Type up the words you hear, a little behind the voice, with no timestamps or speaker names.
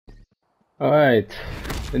Alright,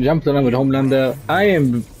 jumped on with Homelander. I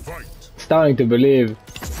am starting to believe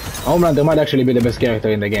Homelander might actually be the best character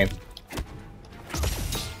in the game.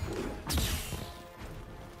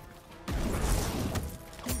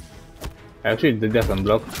 Actually, did that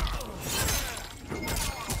unblock.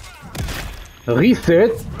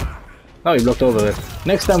 Reset! Oh, he blocked over it.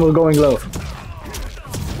 Next time we're going low.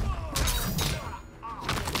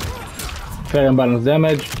 Fair and balanced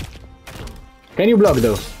damage. Can you block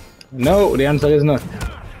though? No, the answer is not.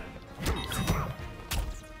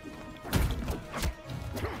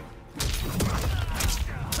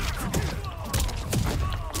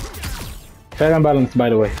 Fair and balanced, by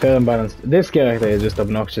the way. Fair and balanced. This character is just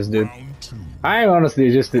obnoxious, dude. I'm honestly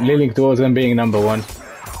just leaning towards him being number one.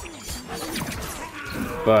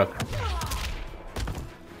 Fuck.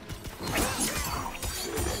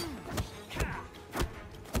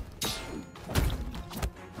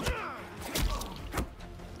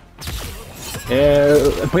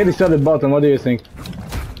 Yeah, pretty solid bottom. What do you think?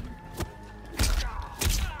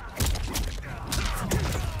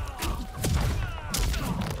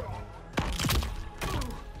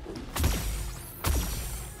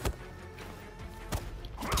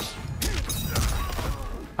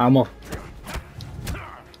 Ammo.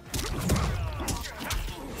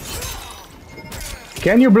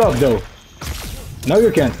 Can you block though? No,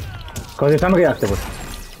 you can't, cause it's unreactable.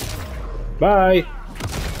 Bye.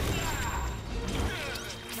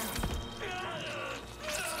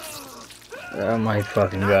 Oh my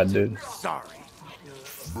fucking god, dude.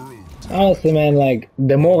 Honestly, man, like,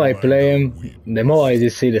 the more I play him, the more I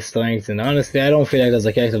just see the strengths, and honestly, I don't feel like there's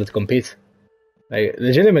a character that competes. Like,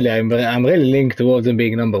 legitimately, I'm really linked towards him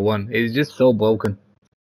being number one. He's just so broken.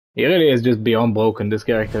 He really is just beyond broken, this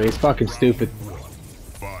character. He's fucking stupid.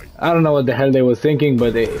 I don't know what the hell they were thinking,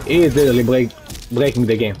 but he is literally breaking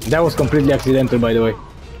the game. That was completely accidental, by the way.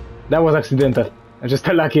 That was accidental. Just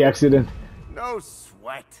a lucky accident. No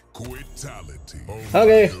sweat.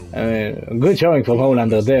 Okay, I mean, good showing from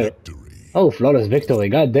Homelander there. Oh, flawless victory,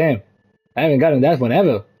 goddamn. I haven't gotten that one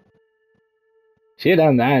ever. Shit,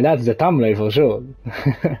 that's the thumbnail for sure.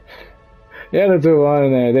 Yeah, let's move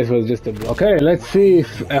on. This was just a... Okay, let's see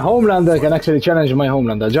if a Homelander can actually challenge my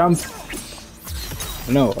Homelander. Jump.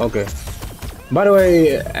 No, okay. By the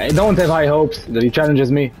way, I don't have high hopes that he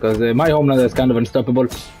challenges me, because my Homelander is kind of unstoppable.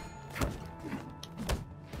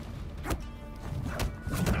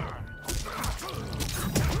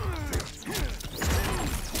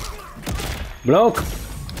 Block!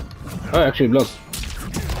 Oh, actually block.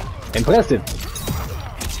 Impressive.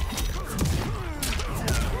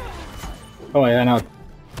 Oh, I ran out.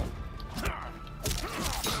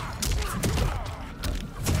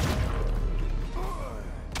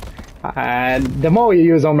 The more you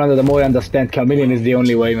use Homelander, the more you understand Chameleon is the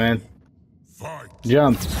only way, man.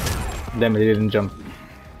 Jump. Damn it, he didn't jump.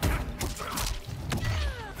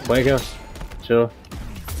 Breaker. Sure.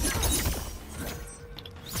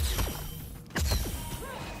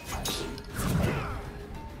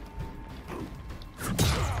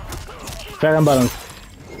 Fair and balanced.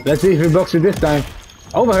 Let's see if he blocks it this time.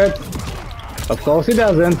 Overhead. Of course he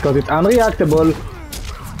doesn't, because it's unreactable.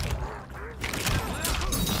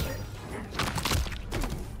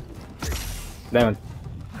 Damn it.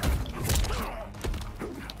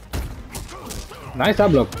 Nice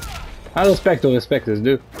up block. I respect this,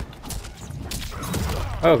 dude.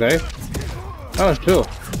 Okay. Oh, sure.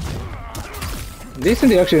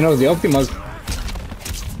 Decently actually knows the optimals.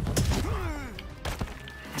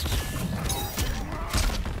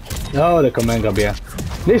 Oh, the command grab, yeah.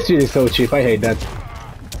 This shit is so cheap, I hate that.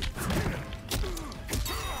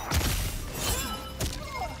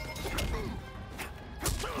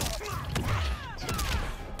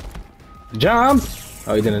 Jump!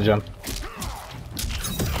 Oh, he didn't jump.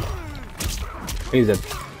 He's dead.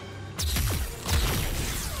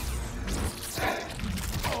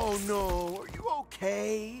 Oh no, are you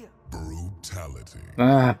okay? Brutality.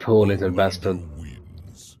 Ah, poor little bastard.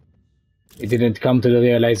 He didn't come to the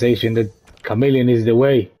realization that Chameleon is the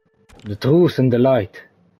way, the truth and the light.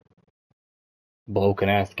 Broken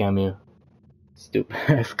ass cameo. Stupid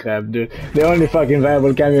ass crap, dude. The only fucking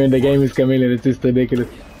viable cameo in the game is Chameleon, it's just ridiculous.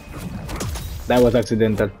 That was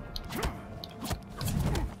accidental.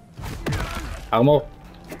 Armor?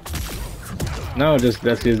 No,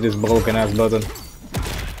 let's use this broken ass button.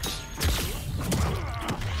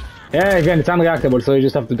 Yeah, again, it's unreactable, so you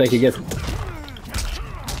just have to take a guess.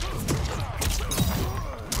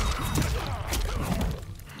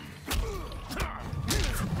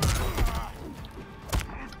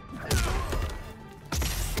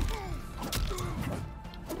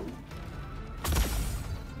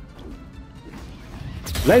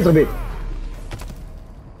 Laser beam.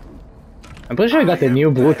 I'm pretty sure I got a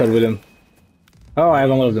new brutal with him. Oh, I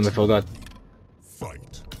have all of them, I forgot.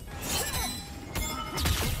 Fight.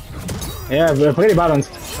 Yeah, we're pretty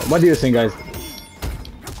balanced. What do you think, guys?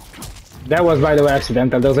 That was, by the way,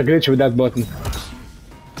 accidental. There was a glitch with that button.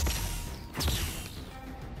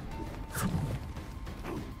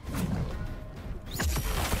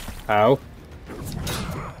 Ow.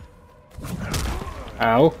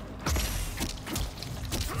 Ow.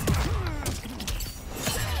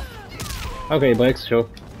 Okay, breaks, sure.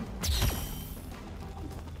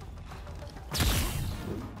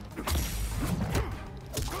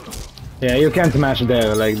 Yeah, you can't mash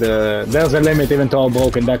there, like there's a limit even to how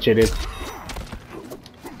broken that shit is.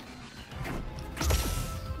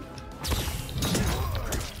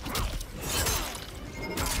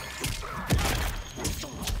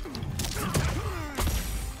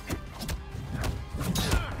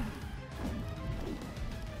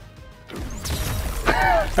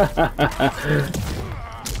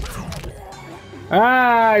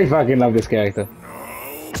 I fucking love this character.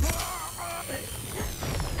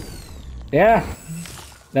 Yeah,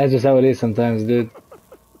 that's just how it is sometimes, dude.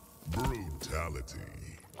 Brutality.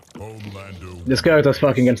 Homelander. This character's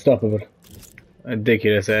fucking unstoppable.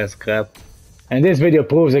 Ridiculous ass crap. And this video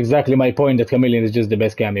proves exactly my point that Chameleon is just the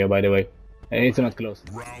best cameo, by the way. It's not close.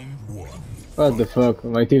 Round 1. What the fuck?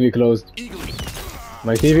 My TV closed.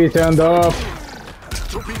 My TV turned off.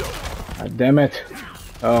 God damn it.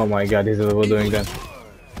 Oh my god, he's overdoing that.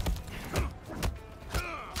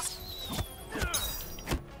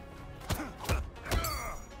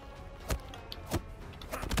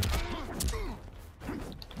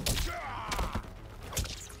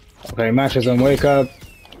 Okay, matches on wake up.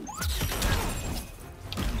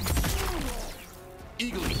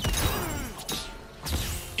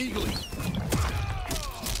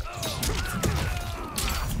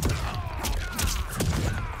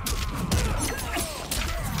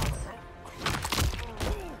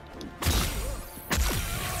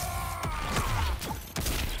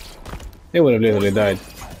 They would have literally died.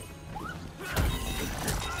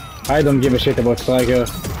 I don't give a shit about Striker,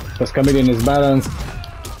 because Chameleon is balanced.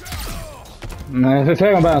 It's a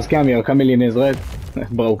fair and balanced cameo, Chameleon is red.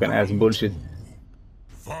 Broken ass bullshit.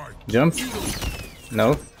 Jump?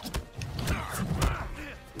 No.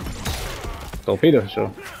 Torpedo,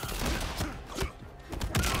 sure.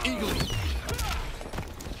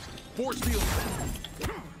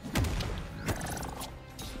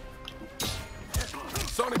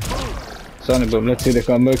 Sonic Boom, let's see the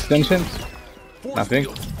combo extension. Nothing.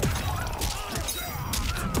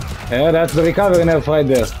 Yeah, that's the recovery nerf right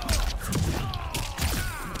there.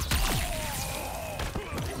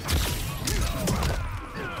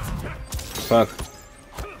 Fuck.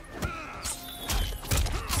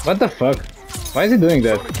 What the fuck? Why is he doing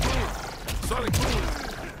that?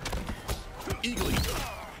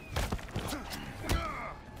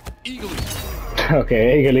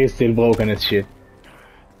 Okay, Eagle is still broken as shit.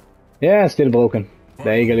 Yeah, still broken.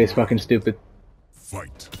 The Eagle is fucking stupid.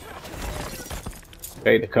 Fight.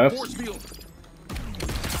 Okay, the cuffs.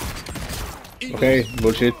 Okay,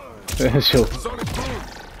 bullshit. Sure.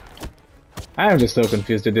 I'm just so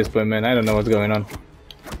confused at this point, man. I don't know what's going on.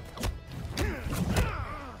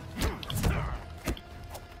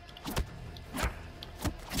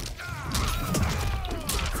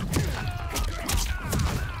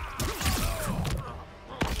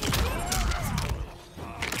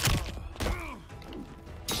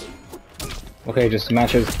 Okay, just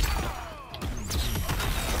smashes.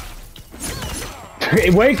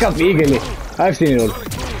 Wake up, Eagle! I've seen it all.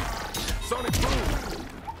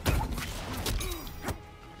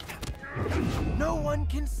 No one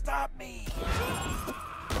can stop me.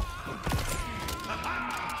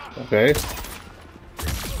 Okay.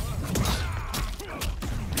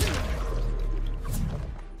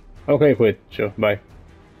 Okay, quit. Sure, bye.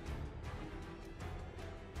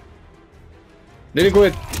 Did he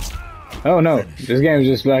quit? Oh no, this game is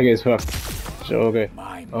just laggy as fuck. So, okay.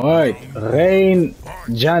 Alright, Rain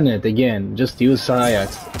Janet again. Just use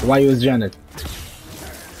Sarayax. Why use Janet?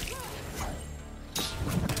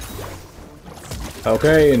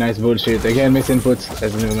 Okay, nice bullshit. Again, miss inputs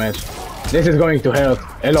as a new match. This is going to hurt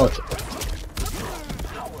a lot.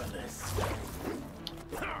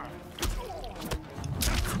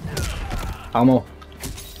 Ammo.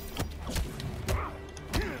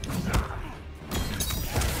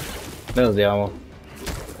 There's the ammo.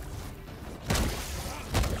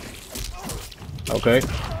 Okay.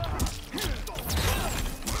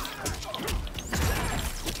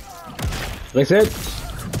 Reset.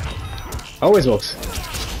 Always works.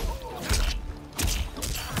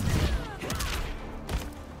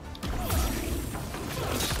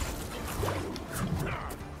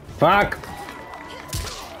 Fuck!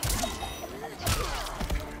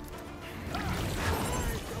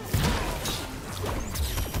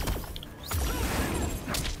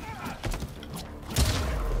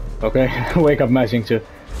 Okay, wake up mashing too.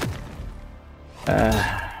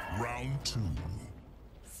 Round 2.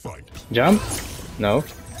 Fight. Jump? No.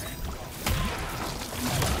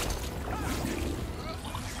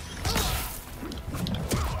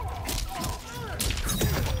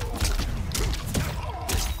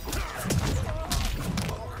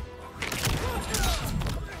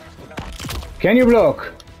 Can you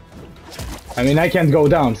block? I mean, I can't go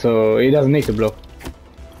down, so he doesn't need to block.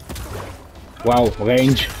 Wow,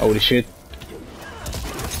 range. Holy shit.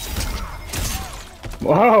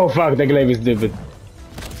 Oh fuck, the glaive is stupid.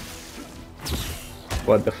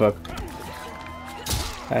 What the fuck?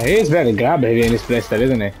 He is very grab heavy in his playstyle,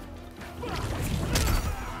 isn't he?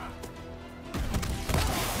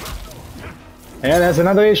 Yeah, that's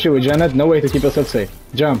another issue with Janet. No way to keep yourself safe.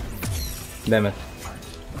 Jump. Damn it.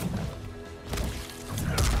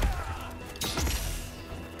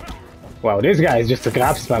 Wow, this guy is just a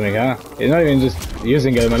grab spamming, huh? He's not even just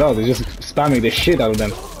using them a lot, he's just spamming the shit out of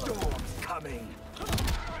them.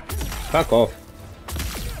 Fuck off.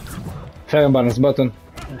 Fair and balance button.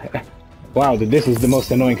 Wow, dude, this is the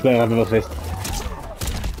most annoying player I've ever faced.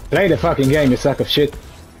 Play the fucking game, you sack of shit.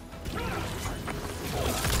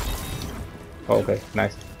 Okay,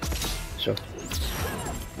 nice. Sure.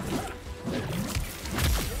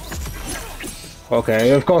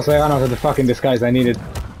 Okay, of course I ran out of the fucking disguise I needed.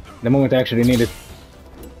 The moment I actually need it.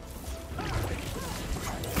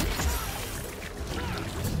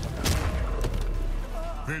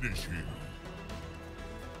 Finish him.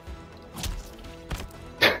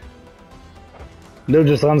 Dude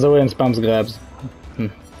just runs away and spams grabs.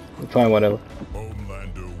 Fine, whatever.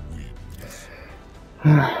 Homelander wins.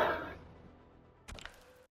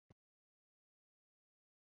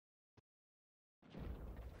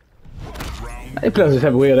 Hey, players just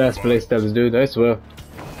have weird ass playstyles, dude, I swear.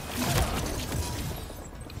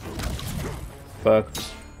 Fuck.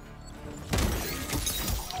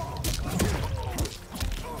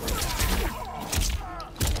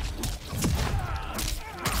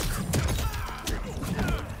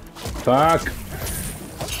 Fuck.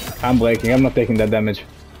 I'm breaking, I'm not taking that damage.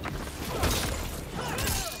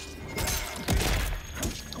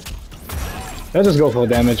 Let's just go for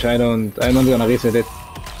damage, I'm not gonna reset it.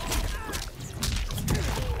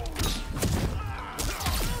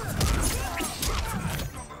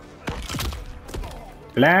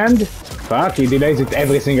 Land? Fuck, he delays it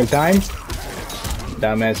every single time.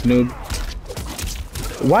 Dumbass noob.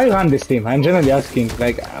 Why run this team? I'm generally asking,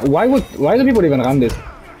 like, why do people even run this?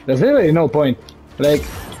 There's literally no point. Like,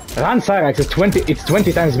 run Cyrax, it's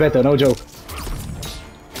 20 times better, no joke.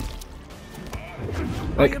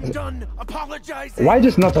 Like, why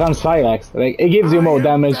just not run Cyrax? Like, it gives you more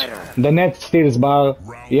damage, the net steals bar,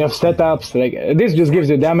 you have setups, like, this just gives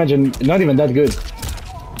you damage and not even that good.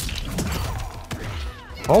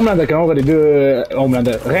 Homelander can already do...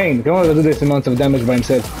 Rain can already do this amount of damage by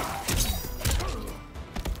himself.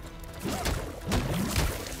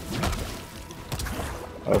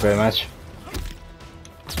 Okay, match.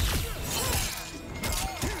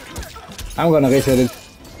 I'm gonna reset it.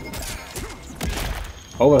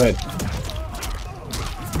 Overhead.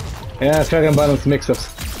 Yeah, fair and balanced mix-ups.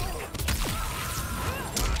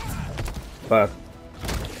 Fuck.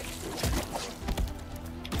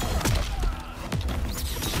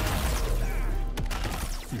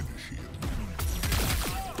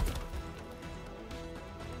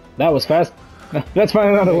 That was fast. Let's find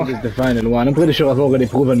another one. This is the final one. I'm pretty sure I've already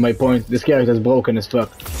proven my point. This character's broken as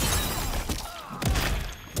fuck.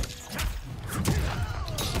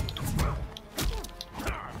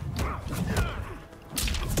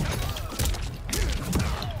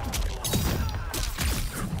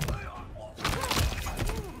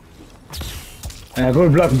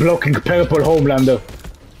 Good luck blocking purple Homelander.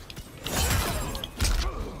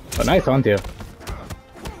 Oh, nice hunt here.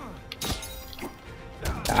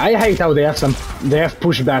 I hate how they have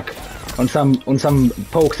pushback on some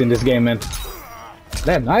pokes in this game, man.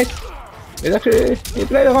 Damn, nice. He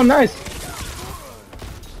played around nice.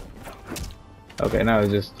 Okay, now it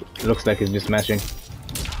just looks like he's just smashing.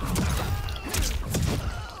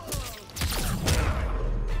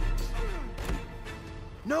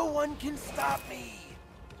 No one can stop me.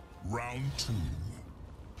 Round 2.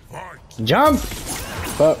 Fight. Jump!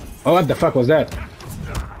 Oh, what the fuck was that?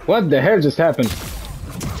 What the hell just happened?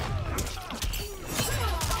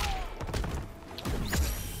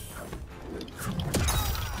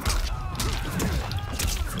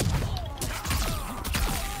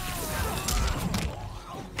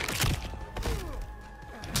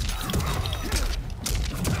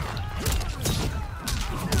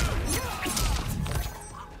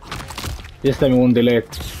 This time it won't delay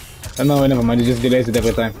it. Oh, no, never mind, it just delays it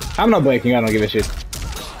every time. I'm not breaking, I don't give a shit.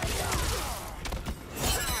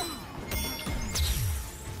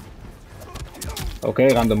 Okay,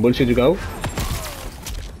 random bullshit you go.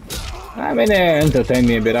 I mean, entertain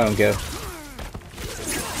me a bit, I don't care.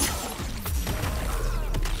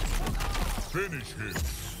 Finish him.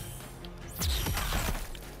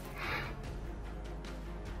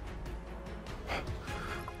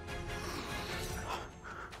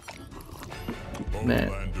 Man.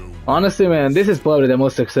 Homelander Honestly, man, this is probably the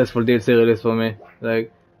most successful DLC release for me.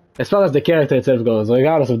 Like, as far as the character itself goes,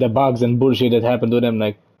 regardless of the bugs and bullshit that happened to them,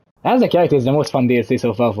 like, as the character is the most fun DLC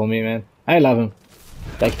so far for me, man. I love him.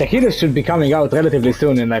 Like, the Healers should be coming out relatively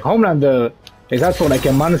soon, and like, Homelander is out for like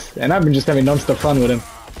a month, and I've been just having non-stop fun with him.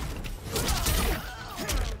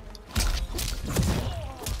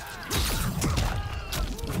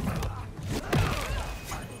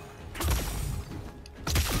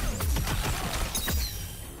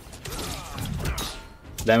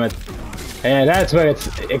 Damn it. Yeah, that's where it's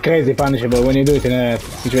crazy punishable when you do it in a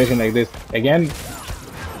situation like this. Again?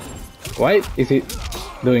 Why is he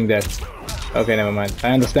doing that? Okay, never mind.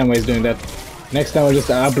 I understand why he's doing that. Next time I'll just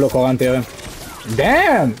up-block or anti-him.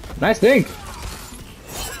 Damn! Nice thing!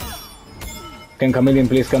 Can Chameleon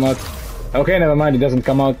please come out? Okay, never mind, he doesn't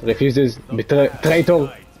come out. Refuses.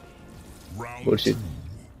 Traitor. Bullshit.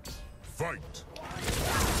 fight.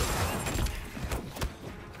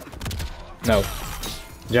 No.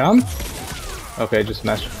 Jump? Okay, just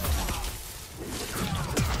smash.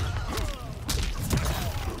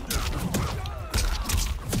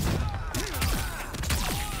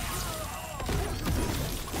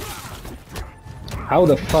 How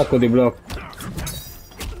the fuck would he block?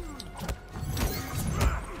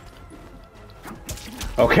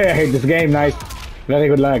 Okay, I hate this game, nice. Very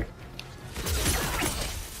good lag.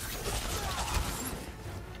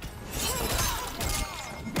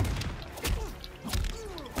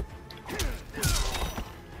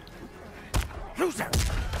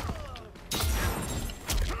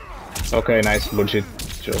 Okay, nice, bullshit.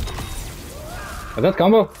 Sure. Is that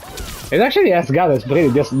combo? It actually has got a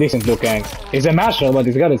pretty decent looking. He's a masher, but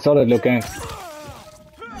he's got a solid looking.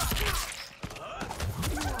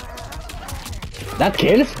 That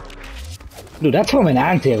kills? Dude, that's from an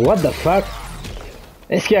anti. What the fuck?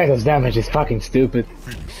 This character's damage is fucking stupid.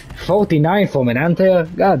 49 from an anti?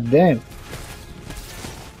 God damn.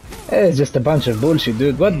 It's just a bunch of bullshit,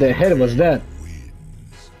 dude. What the hell was that?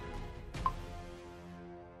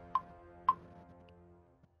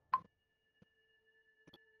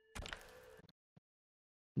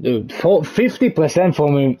 Dude, 50%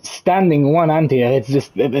 from him standing one anti-air, it's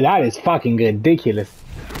just, that is fucking ridiculous.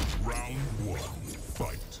 Round one,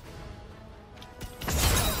 fight.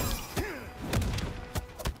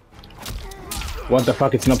 What the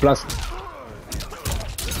fuck, it's no plus.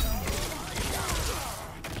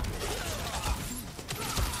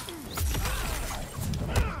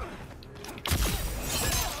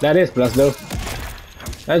 That is plus though.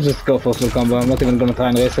 Let's just go for full combo, I'm not even gonna try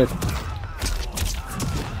and race it.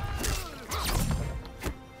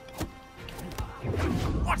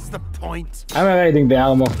 I'm evading the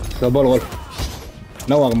armor, so ball roll.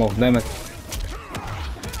 No armor, damn it.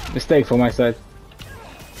 Mistake from my side.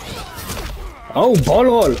 Oh, ball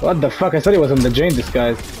roll! What the fuck, I thought he was on the Jane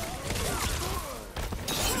disguise.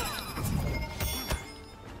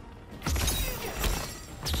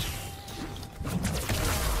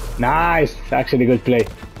 Nice! Actually good play.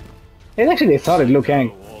 It's actually a solid Liu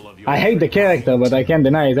Kang. I hate the character, but I can't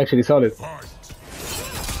deny it's actually solid.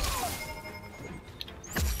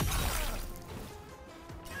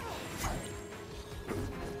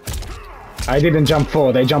 I didn't jump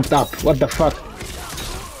forward, I jumped up. What the fuck?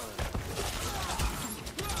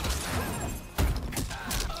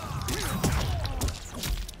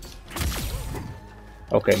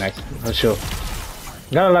 Okay, nice. For sure.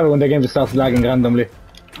 Gotta love it when the game just starts lagging randomly.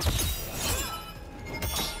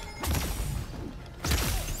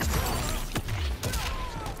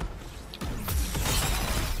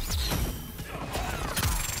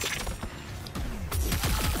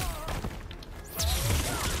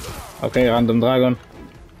 Okay, random dragon.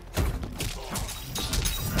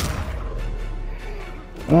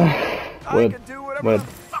 Word. Word.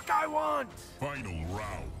 Fuck I want. Final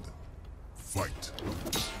round, fight.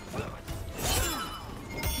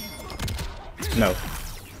 No.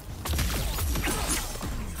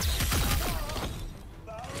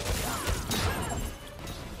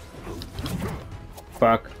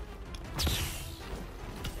 Fuck.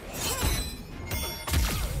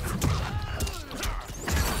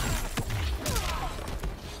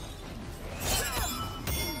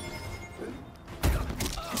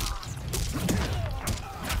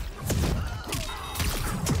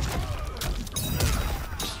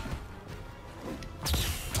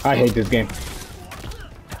 I hate this game.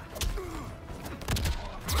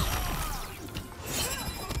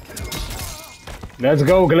 Let's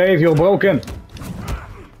go, Glaive, you're broken.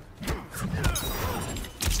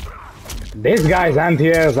 These guys'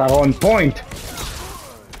 anti-airs are on point.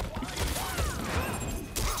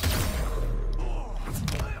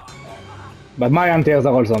 But my anti-airs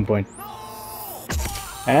are also on point.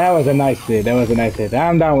 And that was a nice hit, that was a nice hit.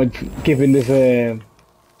 I'm down with keeping this,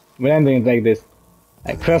 with ending it like this.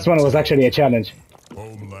 Like, first one was actually a challenge.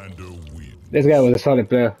 Homelander wins. This guy was a solid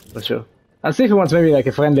player, for sure. I'll see if he wants maybe like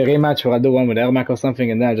a friendly rematch, or I'll do one with Ermac or something,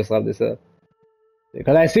 and then I'll just have this,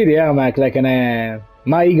 because I see the Ermac like an,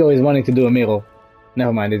 my ego is wanting to do a Miro.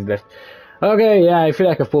 Never mind, it's left. Okay, yeah, I feel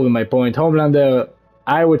like I've proven my point. Homelander,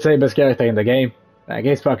 I would say best character in the game. Like,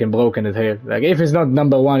 he's fucking broken as hell. Like, if he's not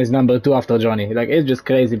number 1, he's number 2 after Johnny. Like, it's just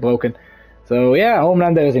crazy broken. So, yeah,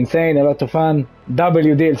 Homelander is insane, a lot of fun.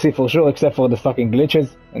 WDLC for sure, except for the fucking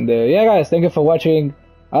glitches. And, yeah, guys, thank you for watching.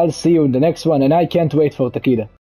 I'll see you in the next one, and I can't wait for Takeda.